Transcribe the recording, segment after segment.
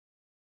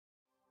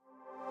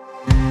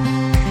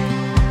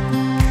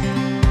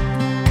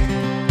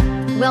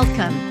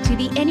Welcome to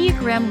the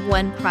Enneagram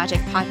 1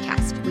 Project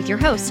podcast with your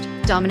host,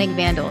 Dominic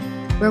Vandal,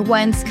 where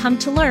ones come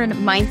to learn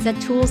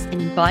mindset tools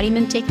and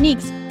embodiment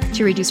techniques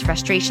to reduce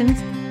frustrations,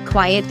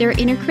 quiet their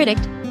inner critic,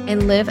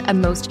 and live a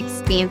most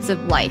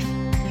expansive life.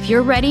 If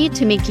you're ready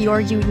to make your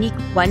unique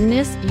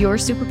oneness your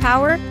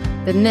superpower,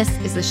 then this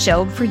is the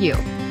show for you.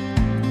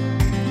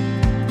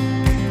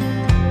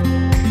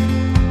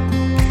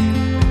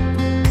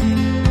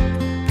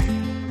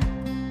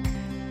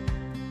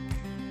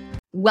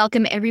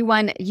 Welcome,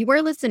 everyone. You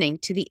are listening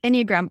to the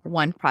Enneagram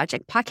 1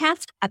 Project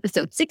podcast,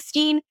 episode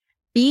 16,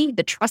 Be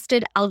the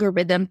Trusted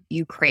Algorithm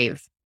You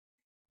Crave.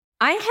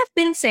 I have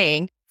been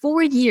saying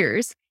for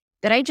years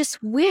that I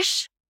just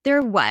wish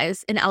there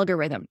was an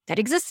algorithm that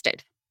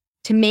existed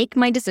to make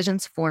my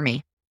decisions for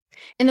me.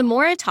 And the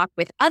more I talk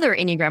with other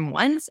Enneagram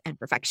 1s and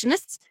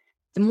perfectionists,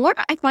 the more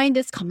I find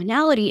this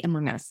commonality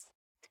among us.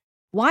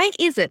 Why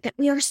is it that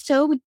we are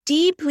so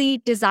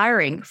deeply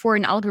desiring for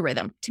an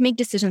algorithm to make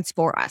decisions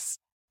for us?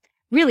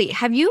 Really,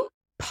 have you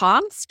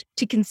paused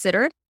to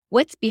consider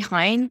what's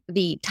behind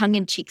the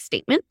tongue-in-cheek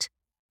statement?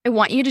 I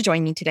want you to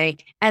join me today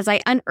as I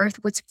unearth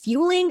what's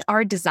fueling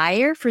our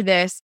desire for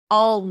this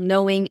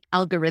all-knowing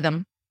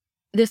algorithm,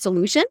 the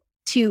solution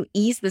to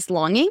ease this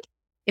longing,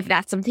 if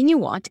that's something you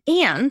want,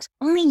 and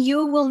only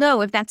you will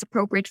know if that's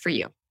appropriate for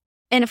you.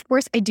 And of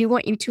course, I do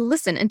want you to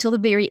listen until the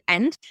very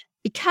end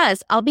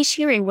because I'll be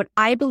sharing what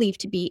I believe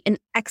to be an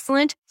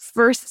excellent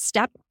first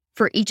step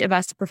for each of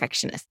us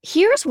perfectionists.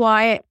 Here's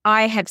why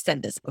I have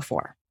said this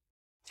before.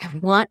 I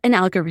want an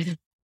algorithm.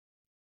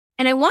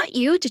 And I want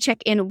you to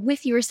check in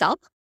with yourself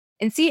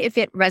and see if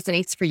it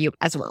resonates for you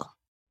as well.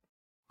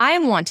 I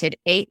wanted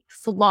a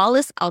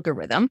flawless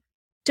algorithm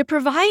to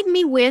provide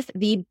me with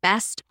the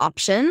best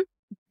option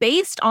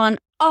based on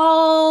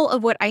all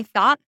of what I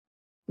thought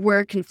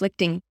were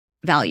conflicting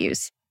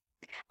values.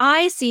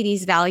 I see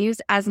these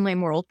values as my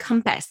moral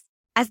compass,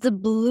 as the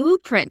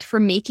blueprint for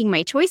making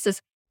my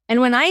choices. And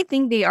when I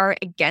think they are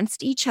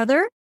against each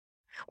other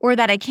or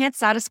that I can't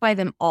satisfy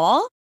them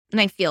all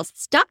and I feel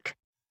stuck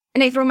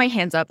and I throw my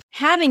hands up,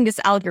 having this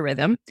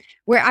algorithm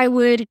where I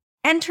would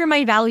enter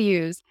my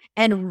values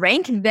and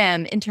rank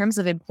them in terms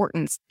of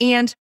importance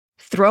and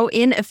throw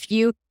in a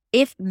few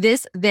if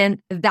this,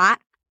 then that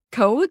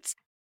codes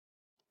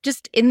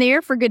just in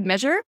there for good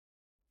measure,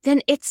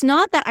 then it's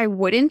not that I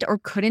wouldn't or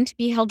couldn't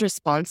be held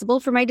responsible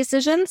for my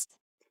decisions.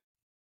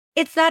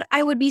 It's that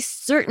I would be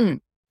certain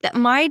that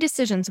my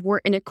decisions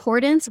were in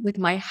accordance with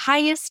my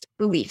highest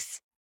beliefs.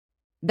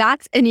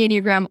 That's an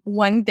Enneagram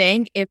 1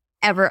 thing, if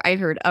ever I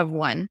heard of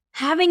one.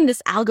 Having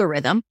this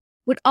algorithm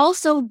would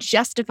also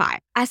justify,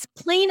 as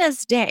plain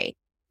as day,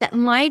 that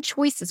my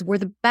choices were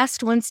the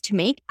best ones to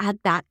make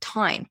at that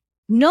time.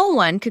 No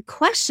one could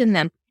question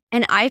them,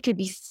 and I could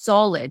be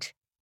solid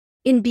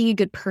in being a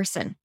good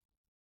person.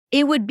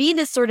 It would be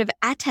this sort of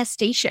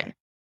attestation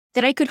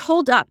that I could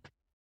hold up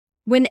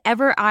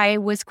whenever I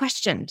was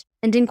questioned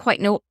and didn't quite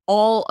know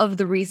all of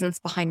the reasons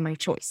behind my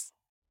choice.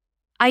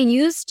 I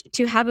used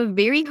to have a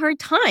very hard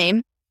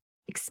time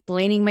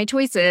explaining my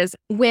choices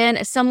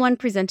when someone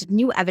presented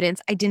new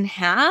evidence I didn't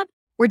have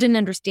or didn't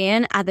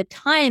understand at the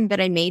time that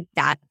I made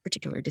that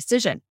particular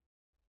decision.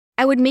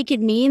 I would make it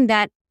mean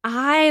that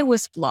I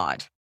was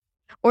flawed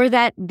or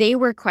that they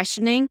were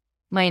questioning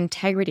my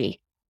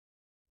integrity.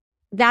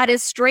 That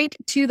is straight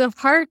to the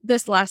heart,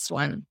 this last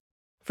one,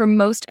 for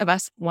most of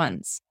us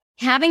ones.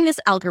 Having this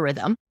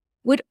algorithm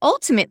would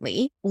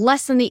ultimately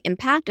lessen the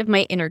impact of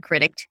my inner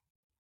critic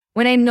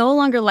when I no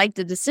longer like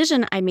the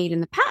decision I made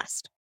in the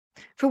past.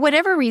 For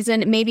whatever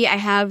reason, maybe I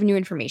have new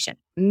information.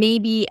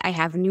 Maybe I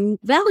have new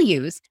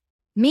values.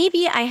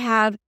 Maybe I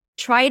have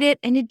tried it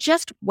and it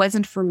just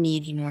wasn't for me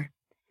anymore.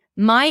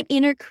 My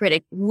inner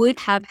critic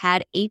would have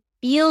had a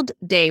field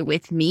day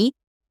with me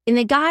in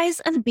the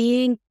guise of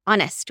being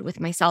honest with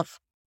myself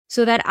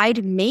so that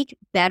I'd make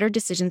better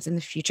decisions in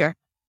the future.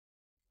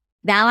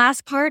 That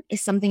last part is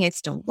something I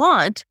still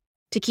want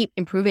to keep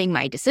improving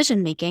my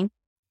decision-making,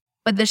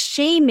 but the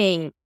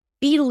shaming,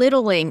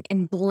 belittling,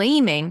 and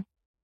blaming,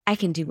 I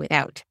can do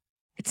without.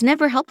 It's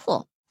never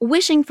helpful.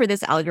 Wishing for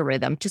this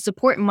algorithm to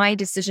support my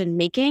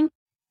decision-making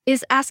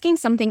is asking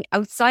something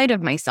outside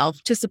of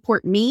myself to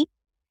support me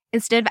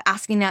instead of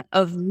asking that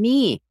of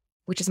me,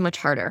 which is much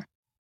harder.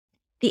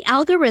 The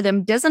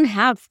algorithm doesn't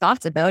have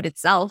thoughts about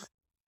itself.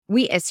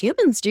 We as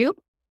humans do.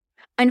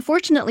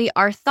 Unfortunately,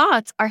 our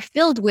thoughts are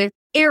filled with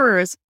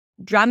errors,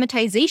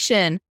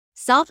 dramatization,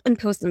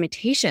 self-imposed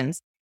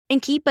limitations,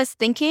 and keep us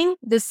thinking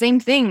the same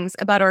things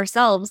about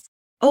ourselves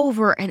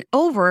over and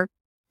over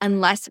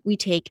unless we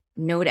take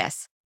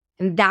notice.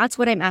 And that's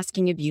what I'm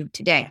asking of you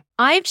today.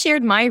 I've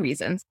shared my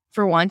reasons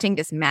for wanting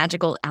this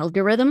magical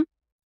algorithm.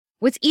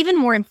 What's even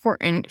more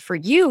important for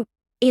you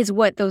is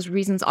what those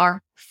reasons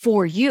are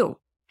for you.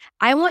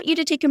 I want you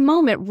to take a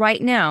moment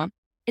right now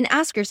and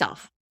ask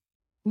yourself,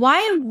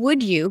 why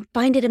would you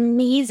find it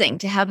amazing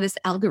to have this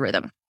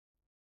algorithm?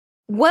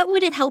 What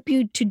would it help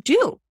you to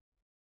do?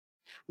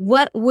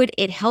 What would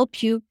it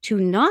help you to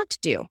not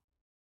do?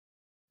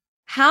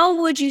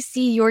 How would you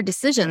see your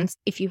decisions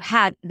if you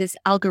had this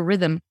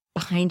algorithm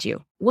behind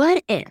you?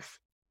 What if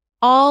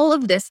All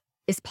of this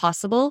is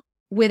possible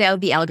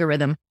without the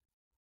algorithm.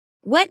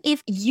 What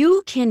if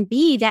you can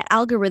be that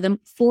algorithm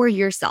for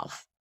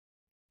yourself?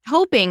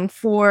 Hoping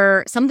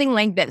for something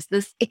like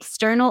this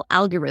external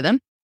algorithm,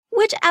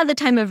 which at the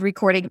time of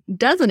recording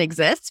doesn't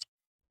exist,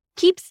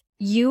 keeps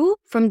you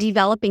from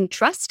developing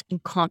trust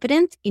and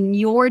confidence in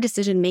your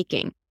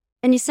decision-making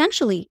and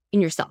essentially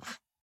in yourself.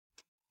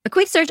 A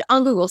quick search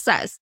on Google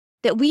says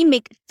that we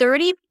make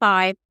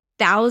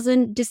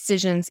 35,000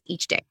 decisions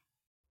each day.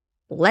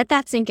 Let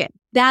that sink in.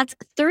 That's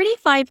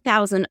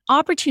 35,000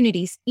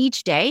 opportunities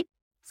each day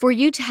for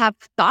you to have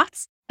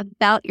thoughts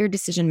about your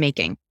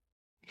decision-making.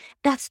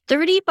 That's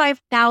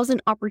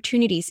 35,000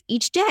 opportunities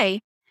each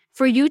day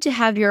for you to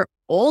have your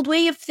old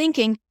way of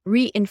thinking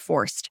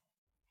reinforced.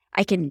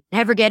 I can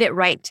never get it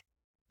right.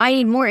 I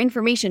need more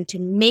information to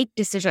make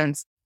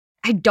decisions.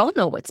 I don't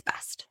know what's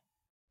best.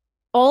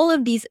 All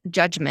of these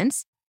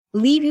judgments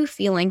leave you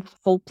feeling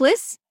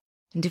hopeless,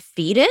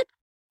 defeated,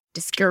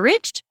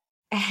 discouraged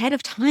ahead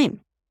of time.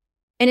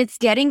 And it's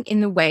getting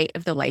in the way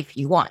of the life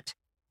you want,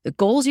 the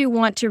goals you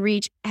want to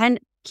reach,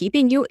 and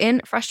keeping you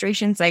in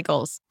frustration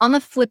cycles. On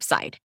the flip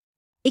side,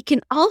 it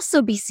can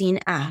also be seen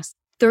as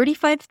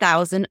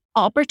 35,000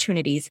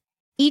 opportunities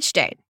each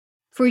day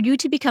for you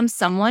to become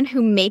someone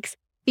who makes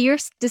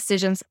fierce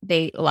decisions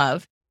they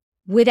love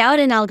without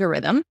an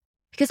algorithm,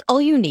 because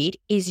all you need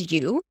is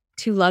you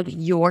to love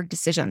your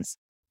decisions.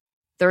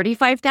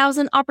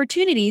 35,000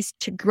 opportunities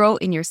to grow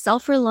in your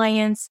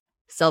self-reliance,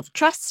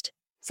 self-trust,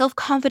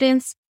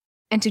 self-confidence,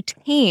 and to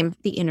tame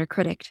the inner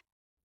critic.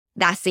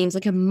 That seems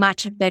like a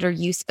much better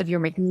use of your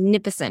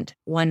magnificent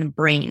one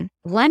brain.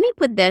 Let me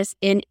put this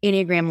in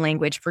Enneagram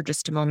language for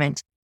just a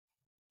moment.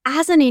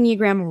 As an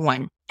Enneagram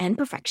 1 and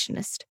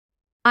perfectionist,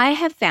 I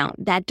have found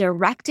that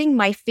directing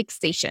my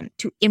fixation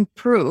to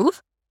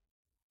improve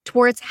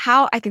towards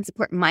how I can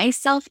support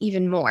myself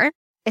even more,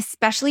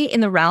 especially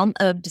in the realm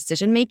of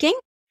decision-making,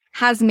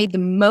 has made the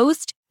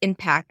most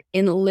impact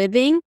in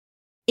living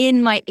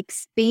in my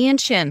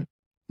expansion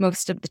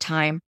most of the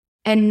time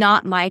and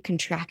not my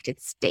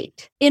contracted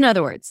state. In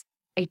other words,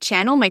 I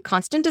channel my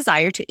constant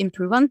desire to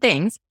improve on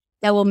things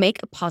that will make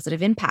a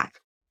positive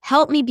impact,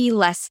 help me be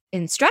less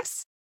in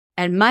stress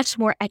and much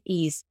more at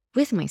ease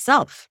with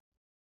myself.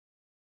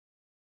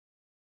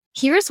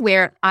 Here's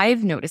where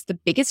I've noticed the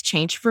biggest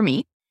change for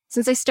me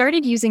since I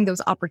started using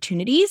those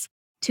opportunities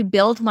to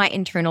build my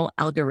internal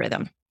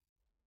algorithm.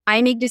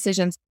 I make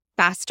decisions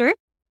faster.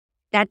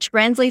 That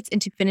translates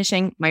into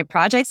finishing my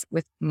projects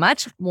with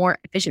much more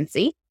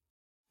efficiency.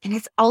 And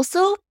it's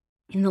also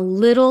in the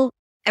little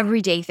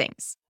everyday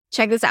things.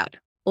 Check this out.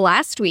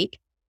 Last week,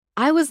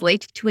 I was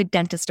late to a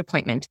dentist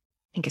appointment.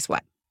 And guess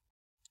what?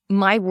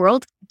 My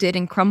world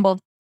didn't crumble.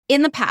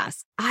 In the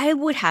past, I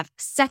would have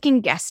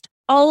second-guessed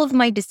all of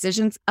my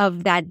decisions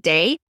of that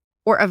day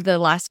or of the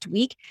last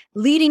week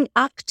leading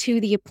up to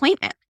the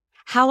appointment.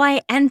 How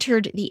I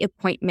entered the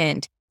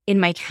appointment in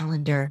my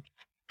calendar.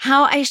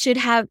 How I should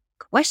have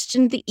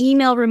questioned the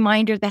email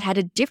reminder that had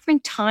a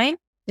different time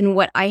than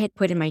what I had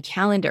put in my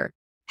calendar.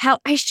 How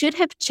I should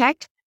have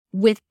checked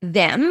with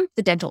them,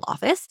 the dental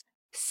office,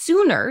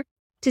 sooner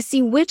to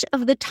see which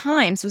of the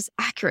times was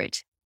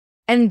accurate.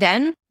 And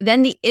then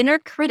the inner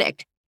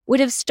critic would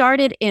have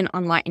started in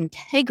on my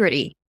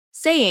integrity,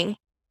 saying,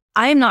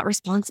 I'm not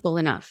responsible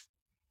enough,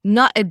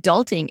 not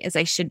adulting as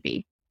I should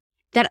be,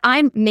 that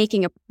I'm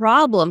making a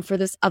problem for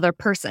this other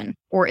person,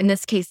 or in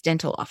this case,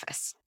 dental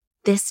office.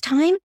 This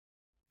time,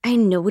 I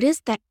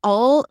noticed that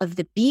all of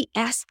the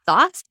BS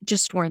thoughts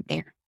just weren't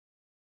there.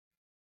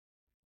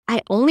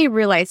 I only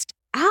realized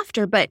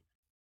after, but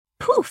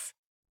poof,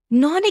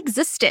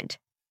 non-existent.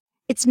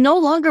 It's no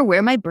longer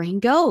where my brain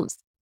goes.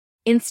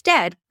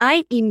 Instead,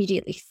 I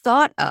immediately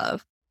thought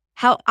of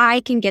how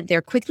I can get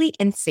there quickly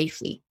and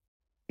safely,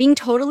 being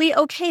totally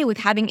okay with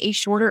having a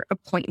shorter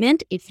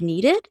appointment if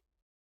needed.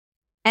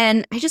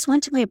 And I just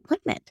went to my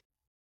appointment.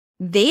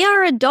 They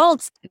are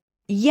adults.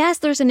 Yes,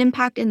 there's an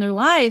impact in their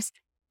lives,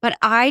 but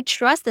I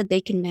trust that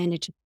they can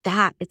manage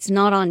that. It's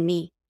not on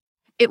me.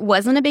 It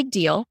wasn't a big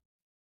deal.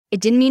 It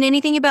didn't mean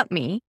anything about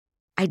me.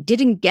 I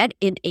didn't get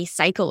in a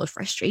cycle of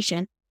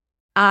frustration.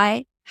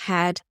 I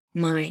had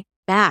my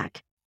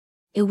back.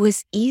 It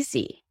was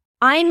easy.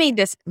 I made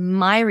this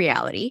my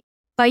reality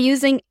by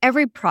using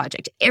every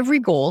project, every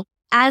goal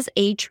as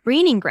a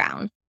training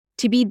ground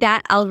to be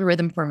that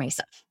algorithm for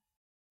myself.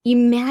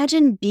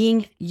 Imagine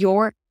being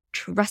your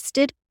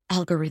trusted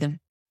algorithm.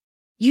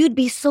 You'd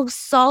be so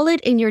solid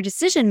in your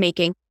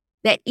decision-making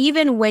that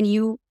even when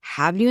you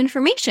have new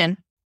information,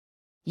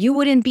 you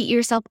wouldn't beat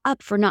yourself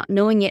up for not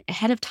knowing it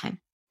ahead of time.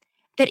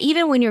 That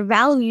even when your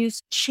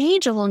values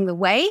change along the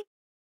way,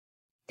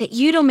 that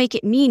you don't make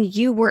it mean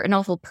you were an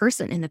awful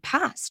person in the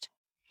past.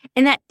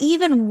 And that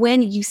even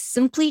when you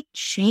simply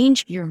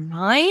change your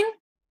mind,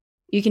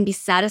 you can be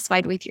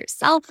satisfied with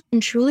yourself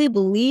and truly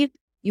believe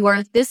you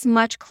are this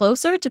much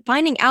closer to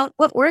finding out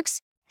what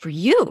works for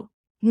you.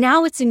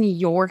 Now it's in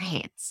your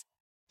hands.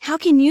 How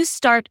can you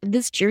start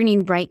this journey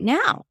right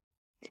now?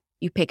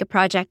 You pick a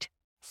project,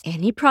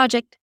 any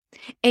project,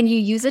 and you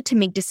use it to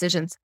make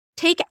decisions,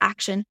 take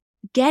action,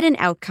 get an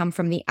outcome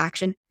from the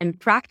action, and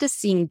practice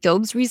seeing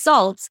those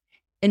results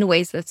in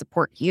ways that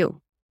support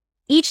you.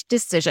 Each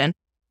decision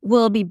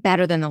will be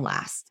better than the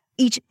last.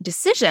 Each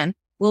decision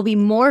will be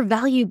more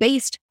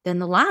value-based than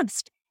the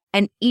last.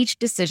 And each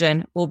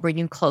decision will bring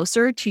you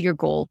closer to your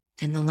goal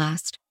than the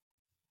last.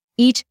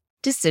 Each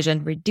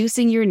decision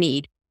reducing your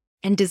need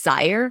and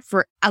desire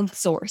for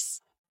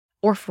outsource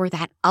or for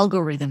that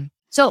algorithm.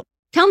 So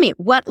tell me,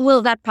 what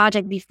will that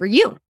project be for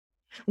you?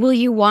 Will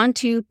you want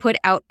to put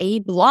out a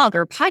blog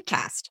or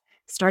podcast,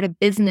 start a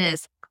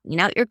business, clean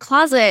out your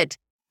closet,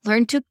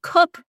 learn to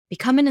cook,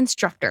 become an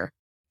instructor,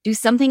 do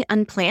something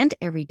unplanned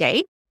every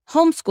day,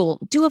 homeschool,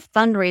 do a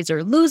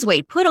fundraiser, lose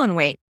weight, put on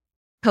weight,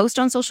 post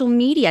on social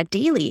media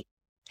daily,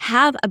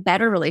 have a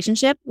better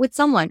relationship with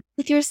someone,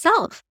 with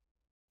yourself?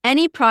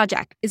 Any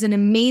project is an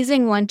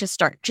amazing one to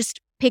start. Just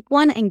pick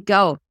one and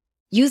go.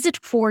 Use it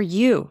for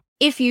you.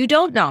 If you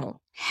don't know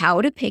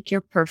how to pick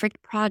your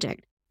perfect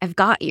project, I've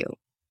got you.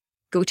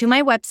 Go to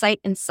my website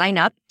and sign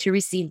up to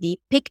receive the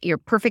Pick Your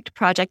Perfect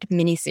Project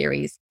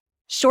mini-series.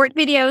 Short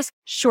videos,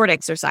 short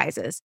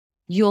exercises.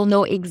 You'll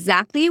know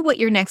exactly what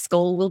your next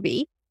goal will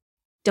be.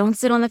 Don't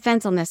sit on the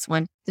fence on this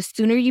one. The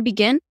sooner you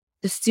begin,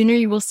 the sooner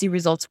you will see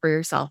results for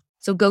yourself.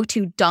 So go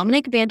to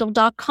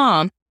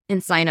DominicVandal.com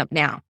and sign up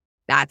now.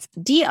 That's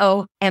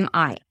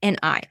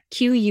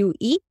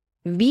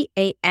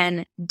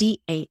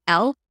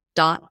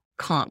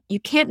DominicVandal.com. You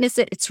can't miss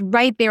it. It's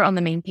right there on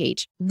the main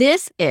page.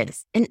 This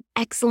is an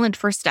excellent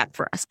first step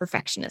for us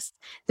perfectionists.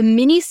 The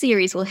mini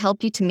series will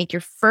help you to make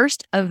your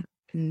first of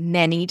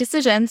many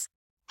decisions,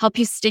 help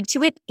you stick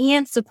to it,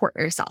 and support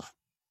yourself.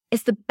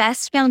 It's the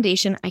best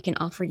foundation I can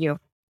offer you.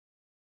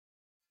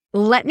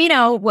 Let me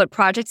know what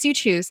projects you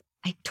choose.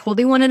 I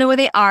totally want to know what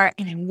they are,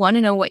 and I want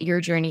to know what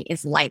your journey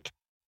is like.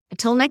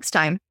 Until next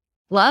time,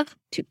 love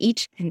to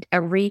each and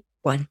every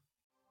one.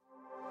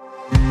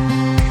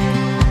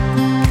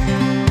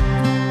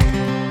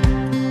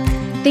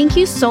 Thank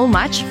you so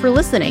much for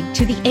listening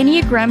to the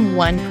Enneagram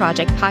 1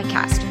 Project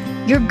Podcast,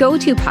 your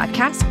go-to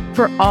podcast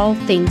for all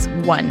things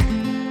one.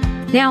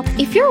 Now,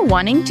 if you're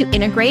wanting to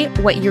integrate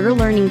what you're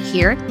learning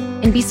here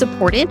and be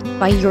supported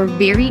by your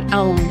very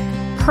own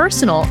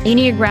personal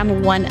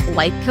Enneagram 1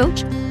 life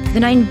coach,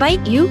 then I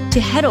invite you to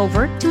head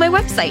over to my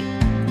website,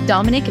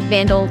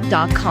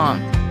 DominicVandal.com.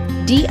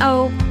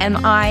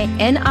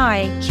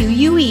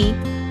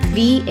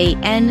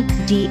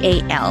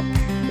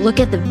 DominicVandal. Look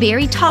at the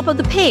very top of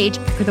the page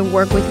for the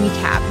Work With Me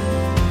tab.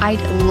 I'd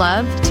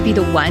love to be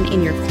the one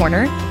in your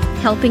corner,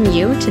 helping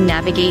you to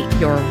navigate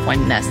your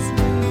oneness.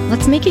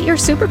 Let's make it your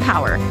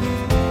superpower.